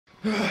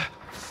Look,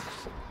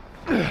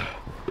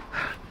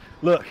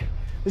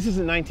 this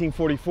isn't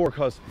 1944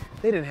 because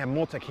they didn't have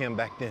multicam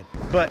back then,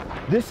 but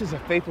this is a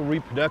faithful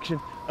reproduction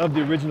of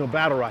the original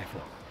battle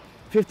rifle.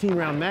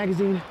 15-round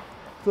magazine,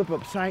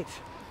 flip-up sights,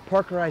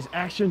 Parkerized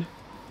action,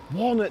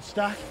 walnut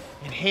stock,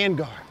 and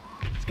handguard.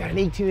 It's got an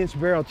 18-inch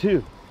barrel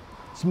too.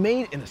 It's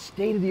made in a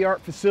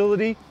state-of-the-art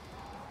facility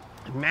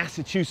in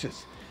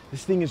Massachusetts.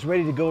 This thing is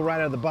ready to go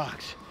right out of the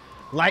box.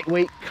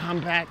 Lightweight,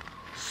 compact,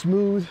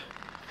 smooth.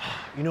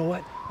 You know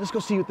what? Let's go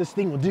see what this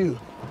thing will do.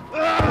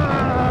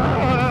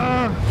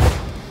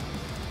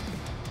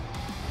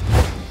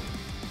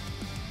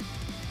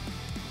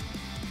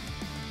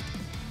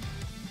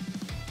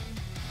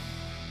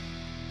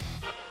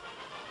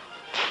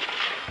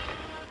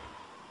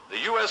 The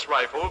U.S.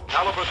 rifle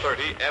caliber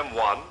 30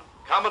 M1,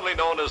 commonly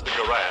known as the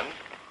Garand,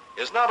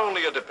 is not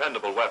only a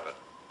dependable weapon,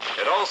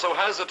 it also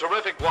has a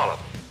terrific wallet.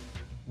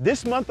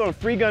 This month on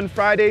Free Gun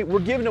Friday, we're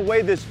giving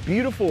away this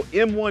beautiful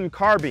M1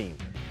 Carbine.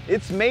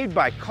 It's made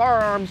by Car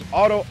Arms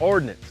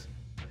Auto-Ordnance.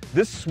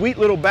 This sweet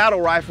little battle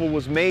rifle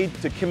was made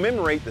to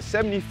commemorate the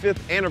 75th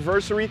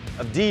anniversary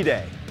of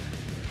D-Day.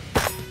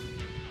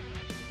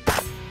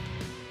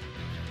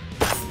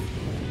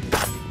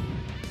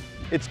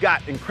 It's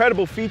got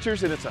incredible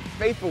features and it's a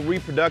faithful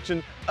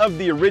reproduction of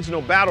the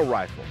original battle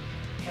rifle.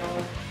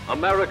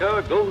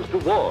 America goes to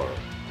war.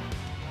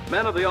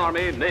 Men of the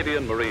Army, Navy,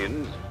 and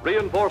Marines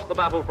reinforce the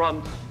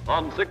battlefronts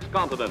on 6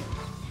 continents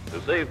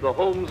to save the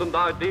homes and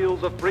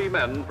ideals of free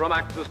men from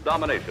Axis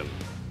domination.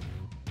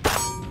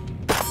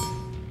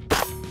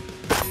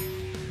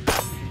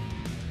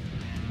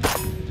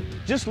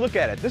 Just look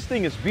at it. This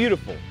thing is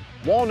beautiful.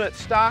 Walnut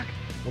stock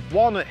with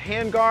walnut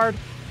handguard.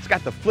 It's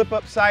got the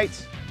flip-up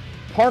sights,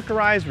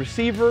 Parkerized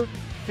receiver,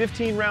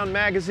 15-round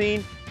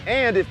magazine,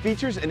 and it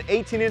features an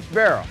 18-inch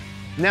barrel.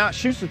 Now it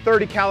shoots a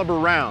 30 caliber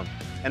round,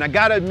 and I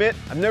gotta admit,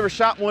 I've never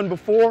shot one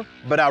before,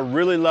 but I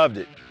really loved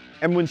it.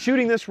 And when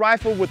shooting this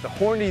rifle with the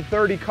Hornady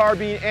 30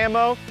 carbine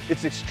ammo,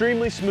 it's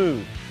extremely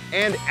smooth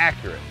and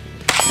accurate.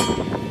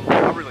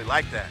 I really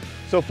like that.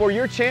 So for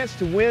your chance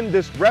to win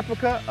this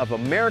replica of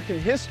American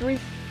history,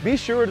 be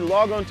sure to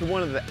log on to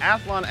one of the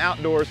Athlon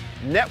Outdoors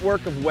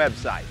network of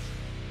websites.